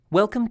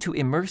Welcome to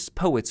Immerse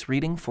Poets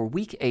Reading for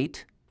Week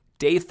 8,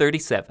 Day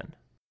 37.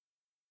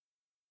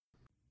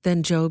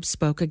 Then Job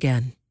spoke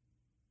again.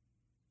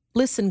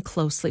 Listen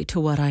closely to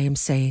what I am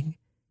saying.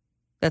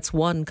 That's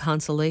one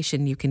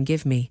consolation you can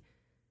give me.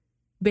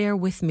 Bear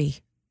with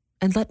me,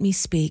 and let me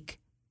speak.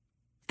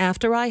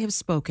 After I have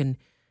spoken,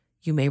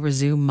 you may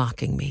resume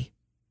mocking me.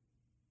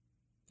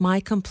 My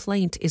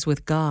complaint is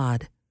with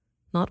God,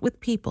 not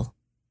with people.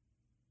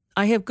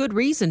 I have good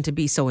reason to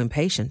be so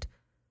impatient.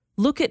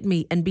 Look at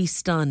me and be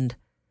stunned.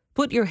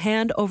 Put your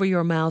hand over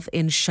your mouth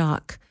in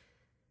shock.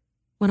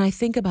 When I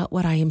think about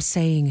what I am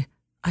saying,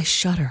 I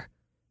shudder.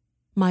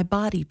 My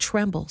body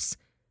trembles.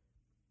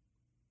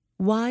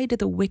 Why do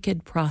the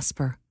wicked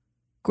prosper,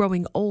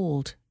 growing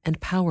old and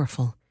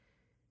powerful?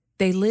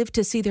 They live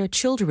to see their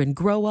children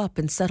grow up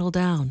and settle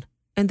down,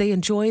 and they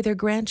enjoy their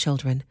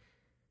grandchildren.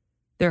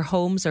 Their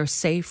homes are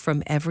safe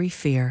from every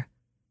fear,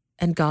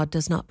 and God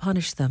does not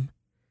punish them.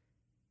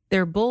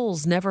 Their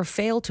bulls never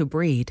fail to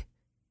breed.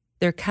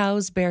 Their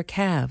cows bear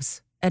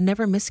calves and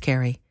never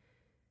miscarry.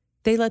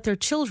 They let their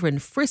children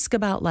frisk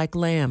about like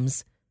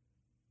lambs.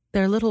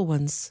 Their little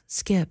ones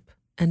skip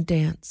and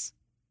dance.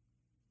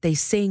 They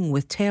sing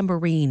with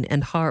tambourine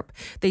and harp.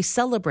 They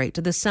celebrate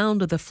to the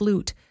sound of the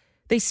flute.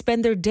 They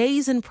spend their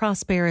days in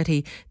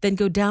prosperity, then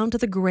go down to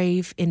the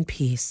grave in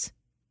peace.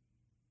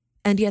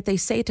 And yet they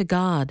say to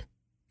God,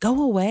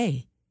 "Go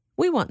away.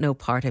 We want no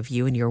part of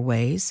you and your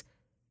ways.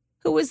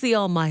 Who is the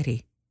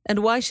Almighty, and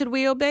why should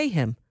we obey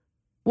him?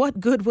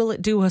 What good will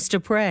it do us to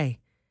pray?"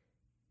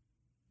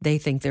 They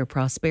think their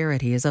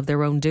prosperity is of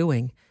their own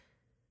doing,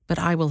 but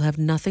I will have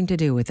nothing to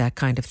do with that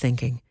kind of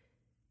thinking.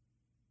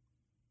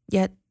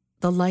 Yet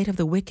the light of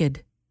the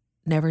wicked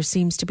never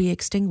seems to be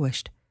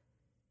extinguished.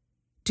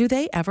 Do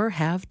they ever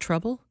have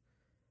trouble?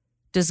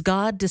 Does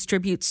God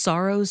distribute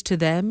sorrows to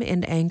them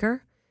in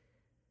anger?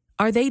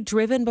 Are they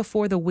driven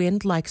before the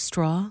wind like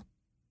straw?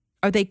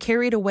 Are they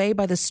carried away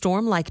by the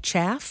storm like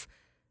chaff?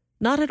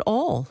 Not at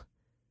all.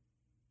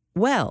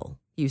 Well,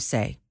 you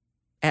say,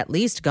 at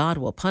least God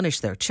will punish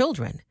their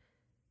children.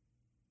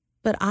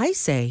 But I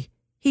say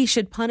he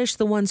should punish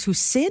the ones who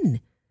sin,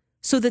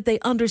 so that they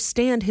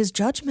understand his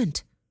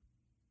judgment.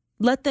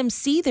 Let them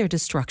see their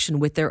destruction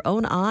with their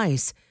own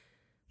eyes.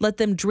 Let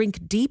them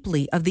drink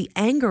deeply of the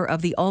anger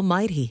of the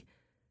Almighty,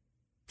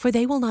 for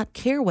they will not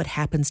care what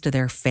happens to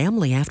their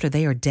family after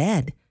they are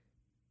dead.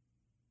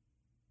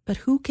 But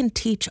who can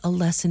teach a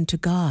lesson to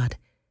God,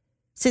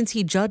 since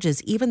he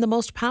judges even the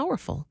most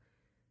powerful?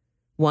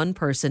 One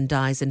person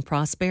dies in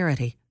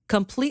prosperity,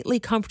 completely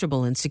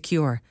comfortable and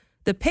secure,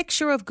 the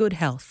picture of good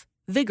health,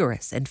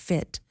 vigorous and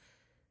fit.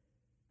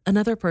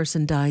 Another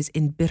person dies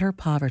in bitter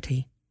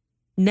poverty,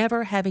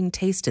 never having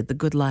tasted the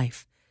good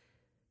life.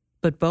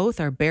 But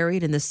both are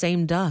buried in the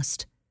same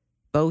dust,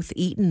 both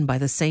eaten by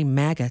the same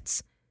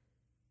maggots.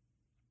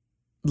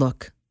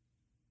 Look,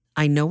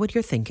 I know what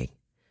you're thinking.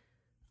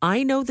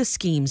 I know the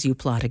schemes you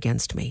plot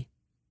against me.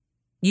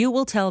 You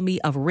will tell me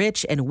of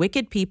rich and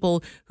wicked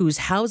people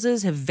whose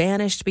houses have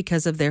vanished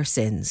because of their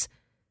sins.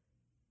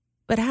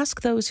 But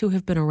ask those who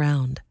have been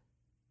around,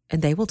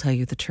 and they will tell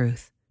you the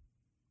truth.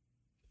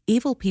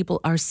 Evil people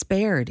are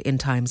spared in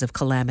times of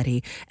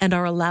calamity and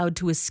are allowed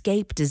to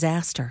escape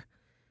disaster.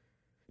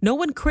 No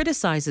one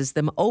criticizes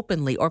them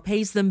openly or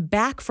pays them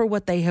back for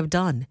what they have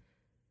done.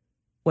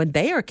 When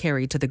they are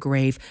carried to the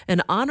grave,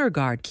 an honor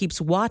guard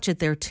keeps watch at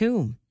their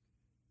tomb.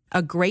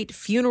 A great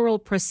funeral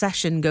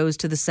procession goes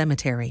to the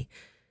cemetery.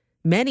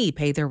 Many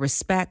pay their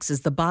respects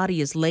as the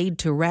body is laid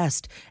to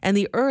rest, and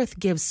the earth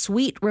gives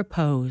sweet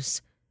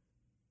repose.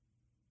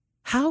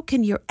 How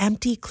can your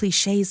empty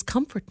clichés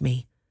comfort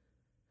me?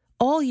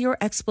 All your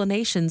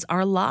explanations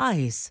are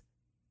lies.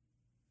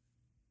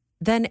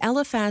 Then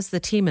Eliphaz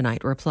the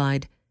Temanite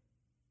replied,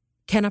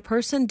 "Can a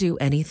person do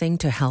anything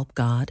to help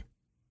God?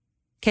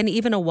 Can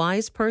even a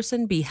wise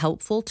person be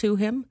helpful to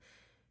him?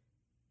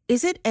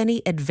 Is it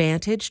any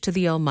advantage to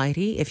the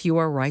Almighty if you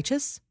are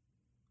righteous?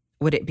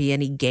 Would it be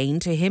any gain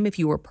to him if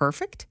you were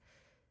perfect?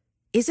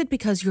 Is it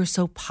because you're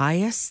so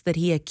pious that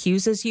he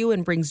accuses you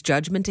and brings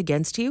judgment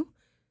against you?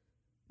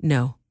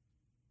 No,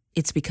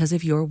 it's because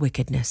of your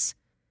wickedness.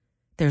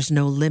 There's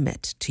no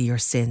limit to your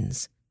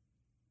sins.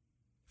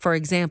 For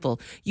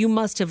example, you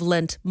must have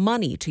lent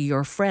money to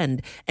your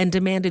friend and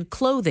demanded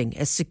clothing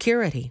as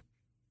security.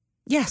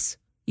 Yes,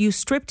 you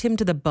stripped him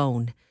to the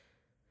bone.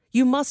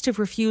 You must have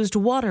refused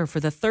water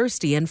for the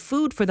thirsty and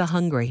food for the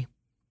hungry.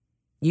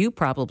 You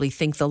probably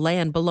think the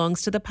land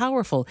belongs to the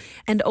powerful,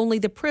 and only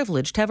the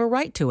privileged have a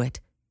right to it.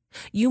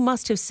 You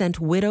must have sent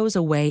widows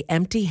away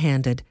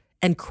empty-handed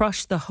and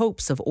crushed the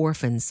hopes of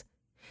orphans.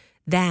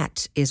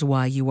 That is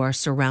why you are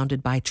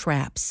surrounded by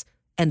traps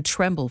and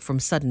tremble from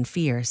sudden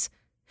fears.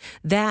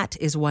 That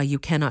is why you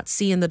cannot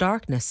see in the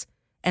darkness,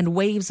 and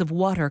waves of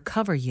water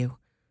cover you.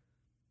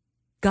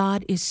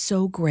 God is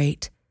so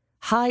great,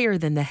 higher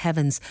than the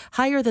heavens,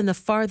 higher than the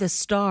farthest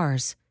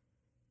stars.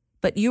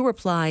 But you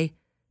reply,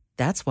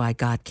 that's why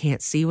God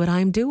can't see what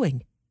I'm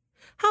doing.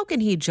 How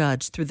can he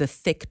judge through the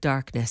thick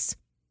darkness?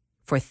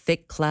 For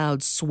thick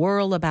clouds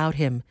swirl about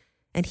him,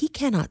 and he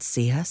cannot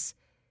see us.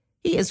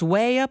 He is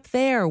way up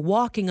there,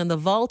 walking on the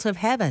vault of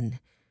heaven.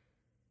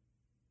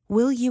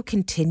 Will you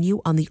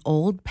continue on the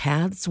old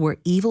paths where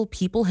evil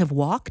people have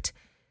walked?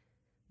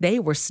 They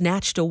were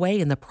snatched away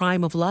in the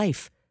prime of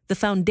life, the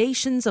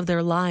foundations of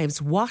their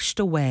lives washed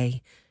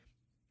away.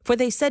 For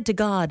they said to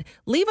God,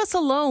 "Leave us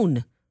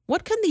alone.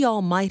 What can the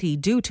Almighty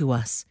do to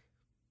us?"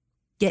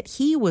 Yet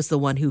He was the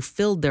one who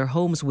filled their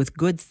homes with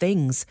good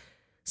things,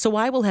 so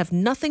I will have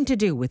nothing to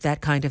do with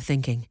that kind of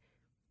thinking.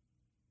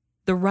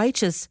 The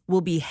righteous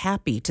will be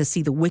happy to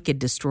see the wicked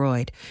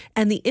destroyed,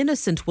 and the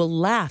innocent will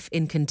laugh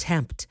in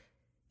contempt.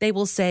 They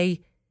will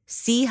say,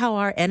 "See how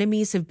our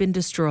enemies have been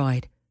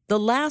destroyed. The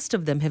last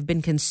of them have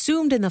been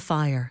consumed in the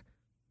fire."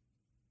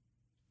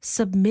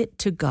 Submit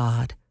to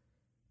God,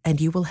 and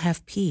you will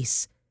have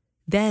peace.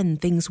 Then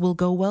things will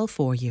go well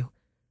for you.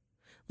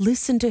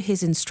 Listen to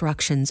His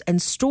instructions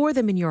and store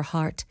them in your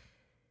heart.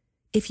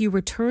 If you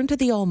return to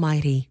the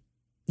Almighty,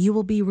 you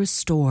will be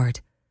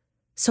restored.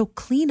 So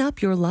clean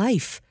up your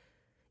life.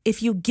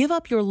 If you give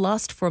up your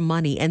lust for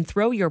money and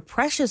throw your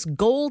precious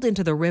gold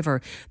into the river,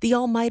 the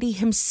Almighty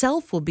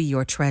Himself will be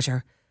your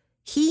treasure.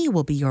 He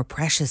will be your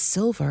precious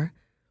silver.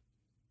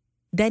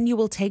 Then you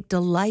will take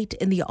delight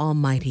in the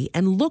Almighty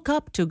and look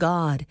up to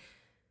God.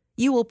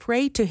 You will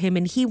pray to Him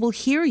and He will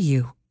hear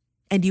you,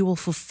 and you will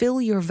fulfill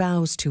your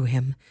vows to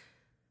Him.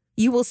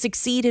 You will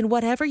succeed in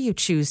whatever you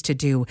choose to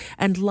do,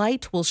 and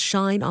light will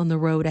shine on the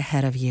road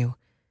ahead of you.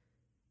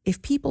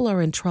 If people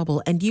are in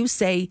trouble and you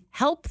say,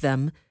 "Help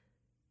them,"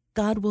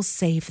 God will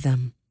save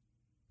them.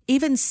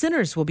 Even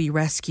sinners will be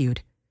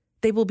rescued.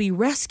 They will be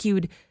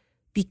rescued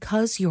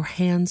because your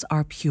hands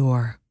are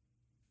pure.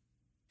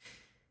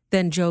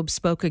 Then Job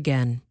spoke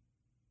again.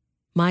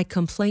 My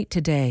complaint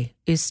today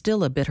is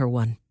still a bitter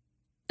one,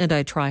 and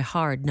I try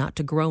hard not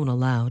to groan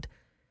aloud.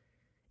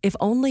 If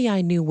only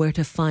I knew where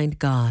to find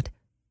God,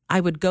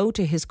 I would go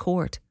to His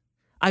court.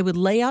 I would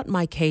lay out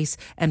my case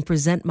and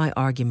present my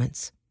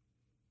arguments.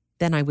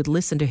 Then I would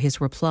listen to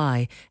His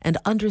reply and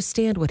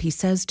understand what He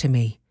says to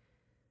me.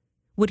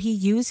 Would He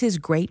use His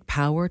great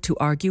power to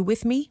argue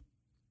with me?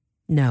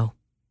 No,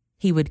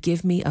 He would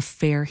give me a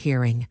fair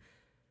hearing.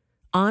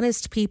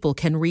 Honest people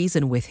can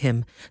reason with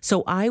Him,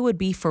 so I would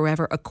be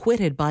forever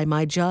acquitted by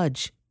my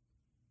judge.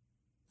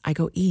 I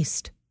go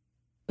east,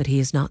 but He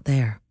is not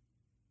there.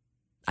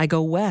 I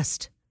go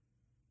west,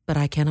 but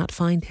I cannot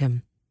find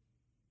Him.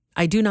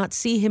 I do not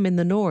see Him in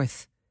the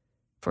north,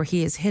 for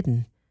He is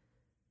hidden.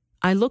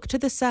 I look to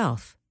the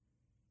south,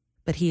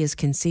 but He is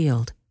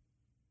concealed.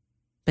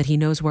 But He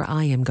knows where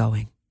I am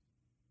going.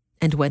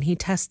 And when He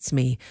tests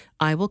me,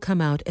 I will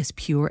come out as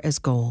pure as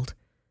gold.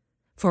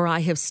 For I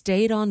have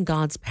stayed on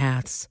God's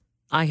paths.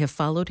 I have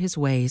followed His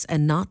ways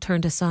and not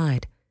turned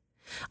aside.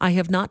 I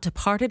have not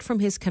departed from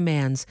His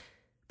commands,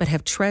 but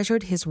have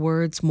treasured His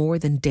words more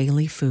than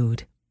daily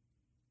food.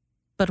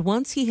 But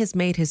once He has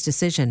made His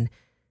decision,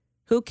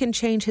 who can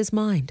change His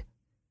mind?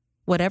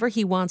 Whatever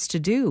He wants to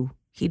do,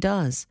 He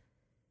does.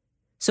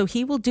 So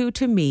He will do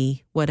to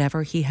me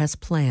whatever He has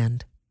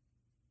planned.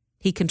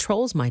 He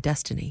controls my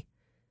destiny.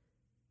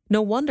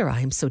 No wonder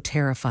I am so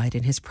terrified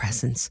in His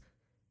presence.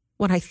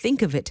 When I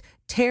think of it,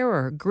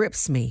 terror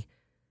grips me.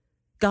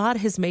 God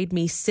has made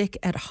me sick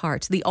at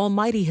heart. The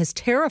Almighty has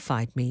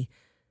terrified me.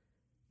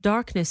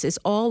 Darkness is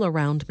all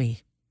around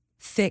me.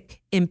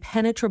 Thick,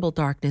 impenetrable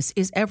darkness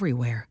is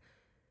everywhere.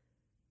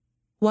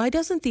 Why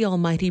doesn't the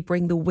Almighty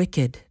bring the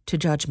wicked to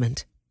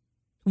judgment?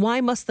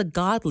 Why must the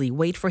godly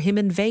wait for Him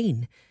in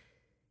vain?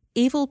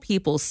 Evil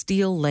people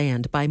steal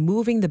land by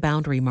moving the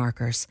boundary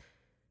markers.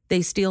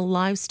 They steal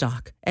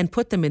livestock and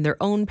put them in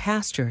their own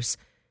pastures.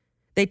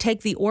 They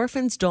take the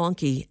orphan's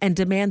donkey and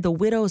demand the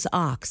widow's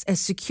ox as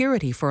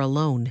security for a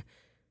loan.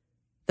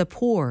 The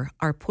poor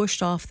are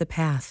pushed off the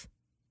path.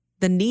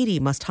 The needy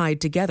must hide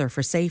together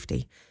for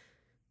safety.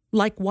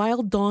 Like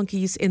wild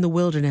donkeys in the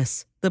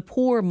wilderness, the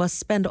poor must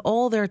spend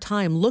all their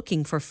time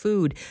looking for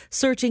food,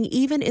 searching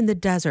even in the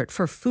desert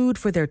for food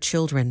for their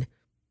children.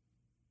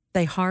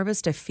 They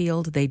harvest a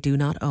field they do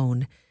not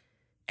own,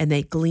 and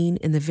they glean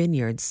in the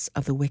vineyards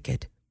of the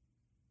wicked.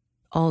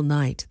 All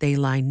night they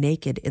lie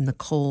naked in the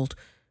cold,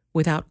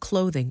 without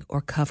clothing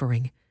or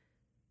covering.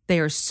 They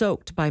are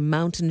soaked by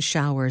mountain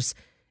showers,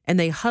 and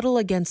they huddle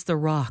against the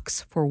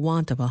rocks for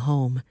want of a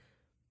home.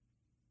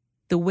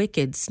 The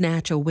wicked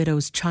snatch a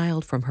widow's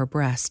child from her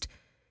breast,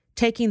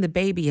 taking the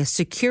baby as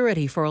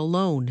security for a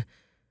loan.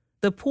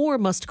 The poor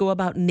must go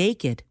about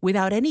naked,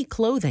 without any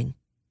clothing.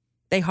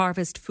 They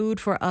harvest food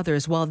for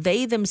others while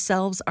they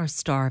themselves are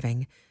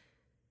starving.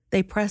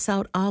 They press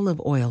out olive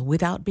oil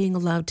without being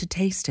allowed to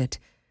taste it,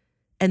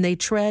 and they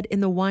tread in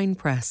the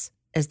winepress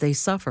as they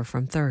suffer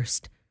from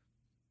thirst.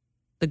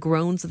 The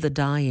groans of the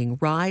dying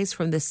rise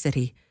from the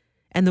city,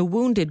 and the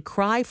wounded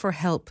cry for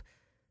help,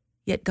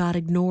 yet God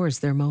ignores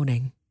their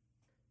moaning.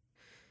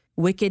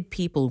 Wicked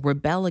people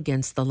rebel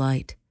against the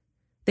light.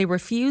 They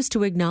refuse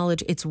to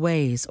acknowledge its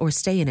ways or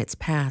stay in its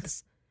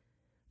paths.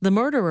 The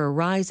murderer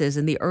rises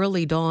in the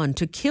early dawn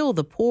to kill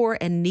the poor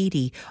and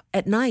needy.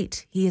 At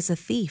night, he is a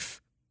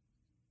thief.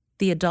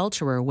 The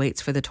adulterer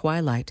waits for the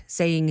twilight,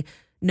 saying,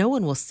 "No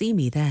one will see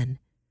me then."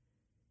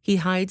 He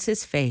hides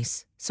his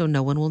face so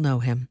no one will know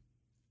him.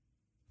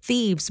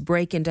 Thieves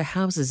break into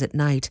houses at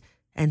night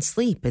and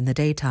sleep in the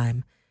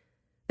daytime.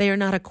 They are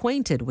not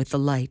acquainted with the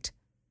light.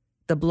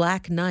 The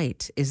black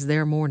night is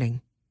their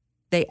morning.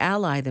 They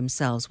ally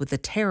themselves with the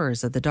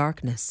terrors of the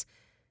darkness.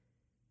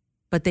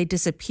 But they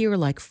disappear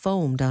like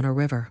foam down a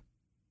river.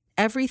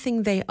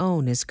 Everything they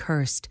own is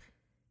cursed,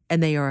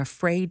 and they are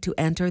afraid to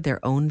enter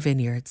their own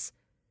vineyards.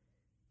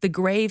 The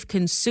grave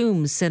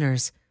consumes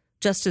sinners,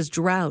 just as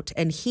drought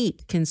and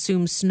heat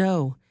consume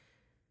snow.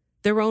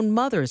 Their own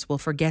mothers will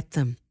forget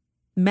them.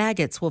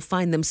 Maggots will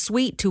find them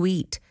sweet to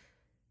eat.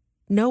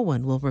 No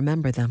one will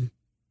remember them.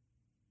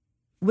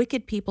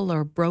 Wicked people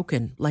are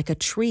broken like a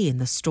tree in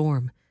the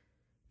storm.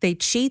 They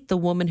cheat the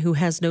woman who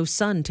has no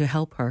son to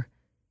help her.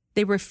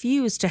 They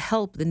refuse to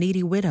help the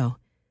needy widow.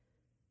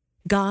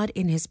 God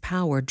in his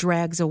power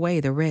drags away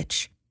the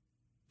rich.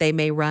 They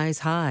may rise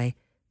high,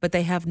 but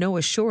they have no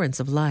assurance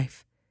of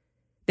life.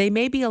 They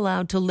may be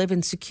allowed to live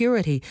in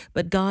security,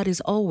 but God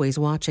is always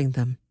watching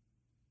them.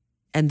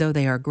 And though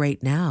they are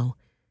great now,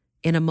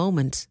 in a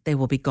moment they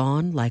will be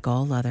gone like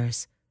all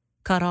others,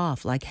 cut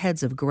off like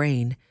heads of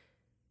grain.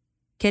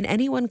 Can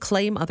anyone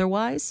claim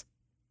otherwise?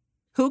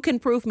 Who can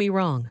prove me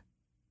wrong?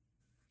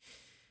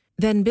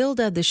 Then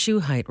Bildad the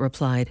Shuhite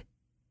replied,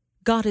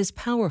 God is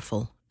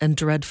powerful and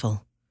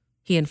dreadful.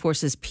 He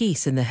enforces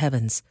peace in the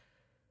heavens.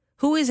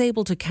 Who is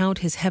able to count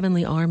his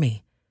heavenly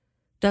army?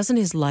 Doesn't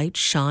his light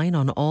shine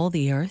on all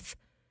the earth?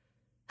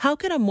 How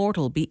can a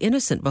mortal be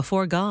innocent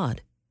before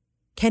God?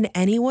 Can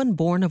anyone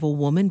born of a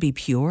woman be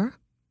pure?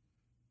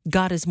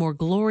 God is more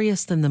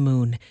glorious than the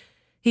moon.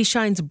 He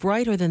shines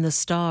brighter than the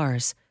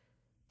stars.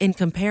 In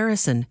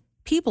comparison,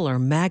 people are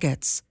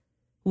maggots.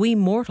 We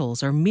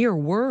mortals are mere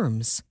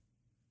worms.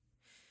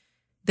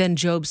 Then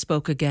Job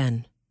spoke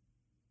again.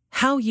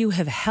 How you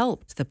have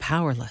helped the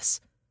powerless.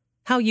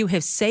 How you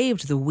have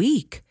saved the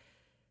weak.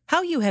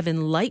 How you have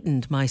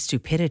enlightened my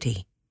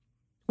stupidity.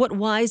 What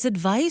wise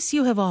advice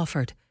you have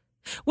offered.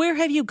 Where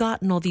have you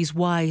gotten all these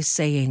wise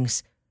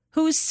sayings?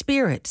 Whose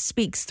spirit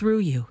speaks through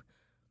you?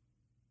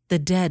 The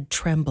dead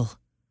tremble,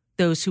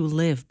 those who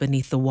live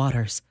beneath the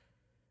waters.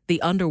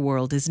 The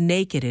underworld is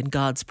naked in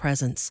God's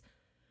presence.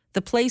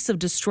 The place of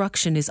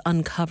destruction is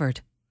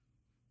uncovered.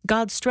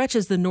 God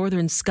stretches the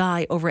northern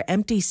sky over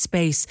empty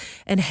space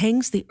and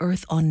hangs the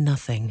earth on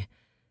nothing.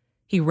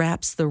 He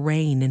wraps the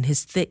rain in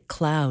his thick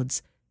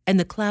clouds, and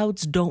the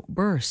clouds don't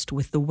burst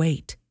with the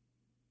weight.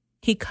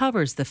 He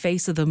covers the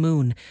face of the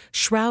moon,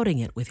 shrouding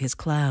it with his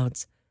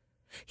clouds.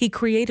 He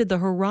created the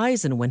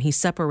horizon when he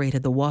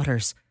separated the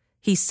waters.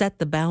 He set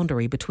the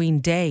boundary between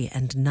day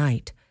and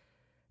night.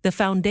 The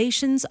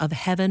foundations of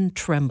heaven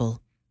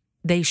tremble.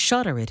 They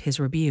shudder at his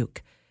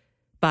rebuke.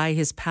 By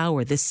his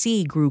power the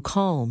sea grew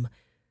calm.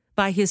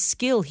 By his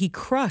skill he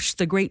crushed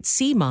the great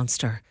sea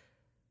monster.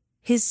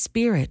 His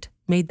spirit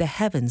made the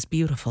heavens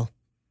beautiful,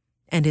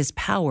 and his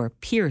power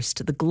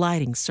pierced the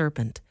gliding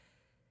serpent.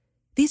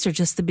 These are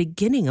just the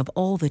beginning of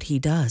all that he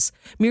does,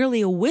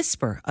 merely a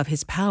whisper of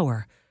his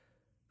power.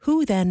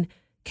 Who, then,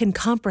 can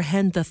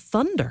comprehend the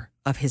thunder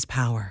of his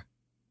power?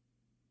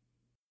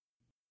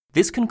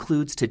 This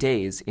concludes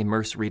today's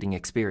Immerse reading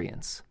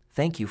experience.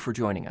 Thank you for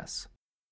joining us.